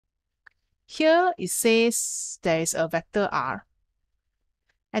here it says there is a vector R.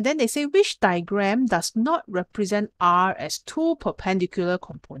 And then they say which diagram does not represent R as two perpendicular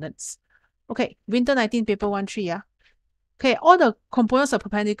components. Okay, Winter 19 paper 1-3, yeah. Okay, all the components are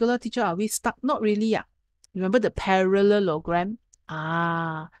perpendicular, teacher. Are we stuck? Not really, yeah. Remember the parallelogram?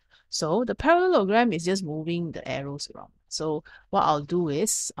 So the parallelogram is just moving the arrows around. So what I'll do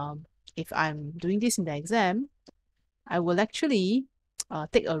is, if I'm doing this in the exam, I will actually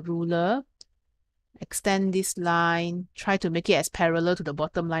take a ruler, extend this line, try to make it as parallel to the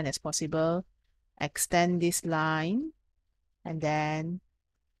bottom line as possible, extend this line, and then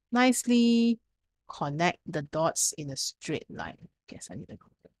nicely connect the dots in a straight line. Guess I need a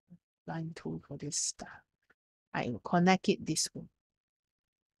line tool for this stuff. I will connect it this way.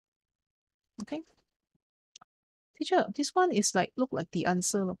 Okay. Teacher, this one is like, look like the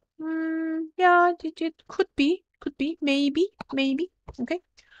answer. Yeah, it could be, maybe. Okay.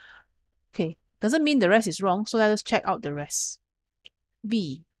 Okay. Doesn't mean the rest is wrong. So let us check out the rest.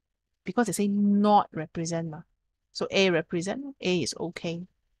 B, because they say not represent. So A represent. A is okay.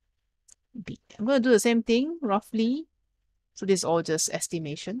 B. I'm going to do the same thing roughly. So this is all just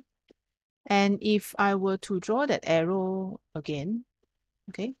estimation. And if I were to draw that arrow again,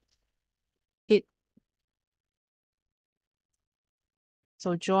 okay,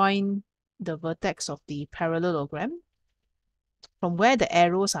 so join the vertex of the parallelogram from where the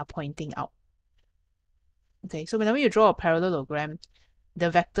arrows are pointing out. Okay, so whenever you draw a parallelogram, the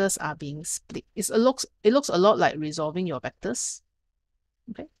vectors are being split. It looks a lot like resolving your vectors.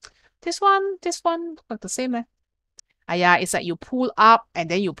 Okay, this one look like the same. Yeah, it's like you pull up and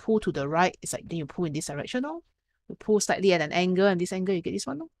then you pull to the right. It's like then you pull in this direction. You pull slightly at an angle, and this angle you get this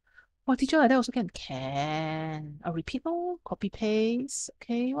one. Oh, teacher, like that also can. I'll repeat. Copy paste.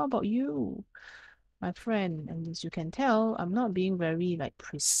 Okay, what about you, my friend? And as you can tell, I'm not being very like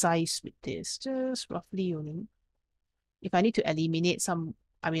precise with this. Just roughly only. If I need to eliminate some,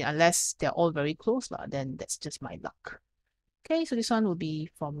 I mean, unless they're all very close, then that's just my luck. Okay, so this one will be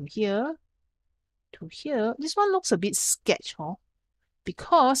from here to here. This one looks a bit sketch,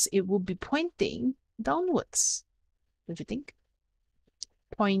 because it will be pointing downwards. Don't you think?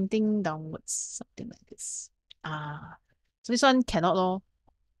 Pointing downwards, something like this. So this one cannot.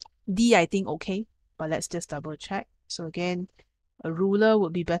 D, I think okay, but let's just double check. So again, a ruler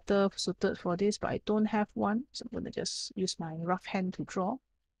would be better suited for this, but I don't have one. So I'm going to just use my rough hand to draw.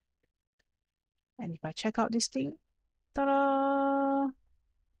 And if I check out this thing, ta-da!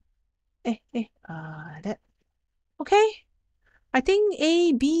 That. Okay. I think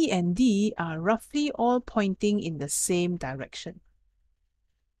A, B, and D are roughly all pointing in the same direction.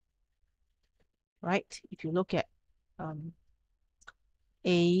 Right? If you look at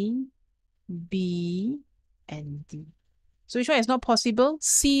A, B, and D. So which one is not possible?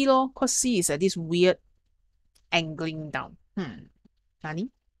 C, because C is at this weird angling down. Nani?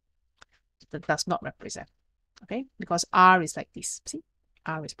 That does not represent. Okay? Because R is like this. See?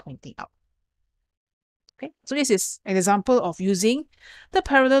 R is pointing out. Okay? So this is an example of using the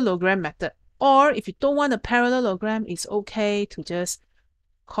parallelogram method. Or if you don't want a parallelogram, it's okay to just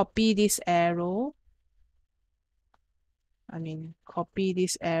copy this arrow. Copy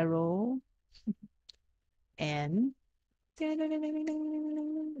this arrow and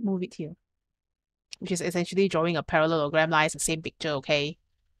move it here, which is essentially drawing a parallelogram line. It's the same picture, okay?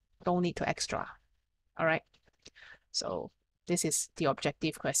 Don't need to extra. All right. So this is the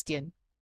objective question.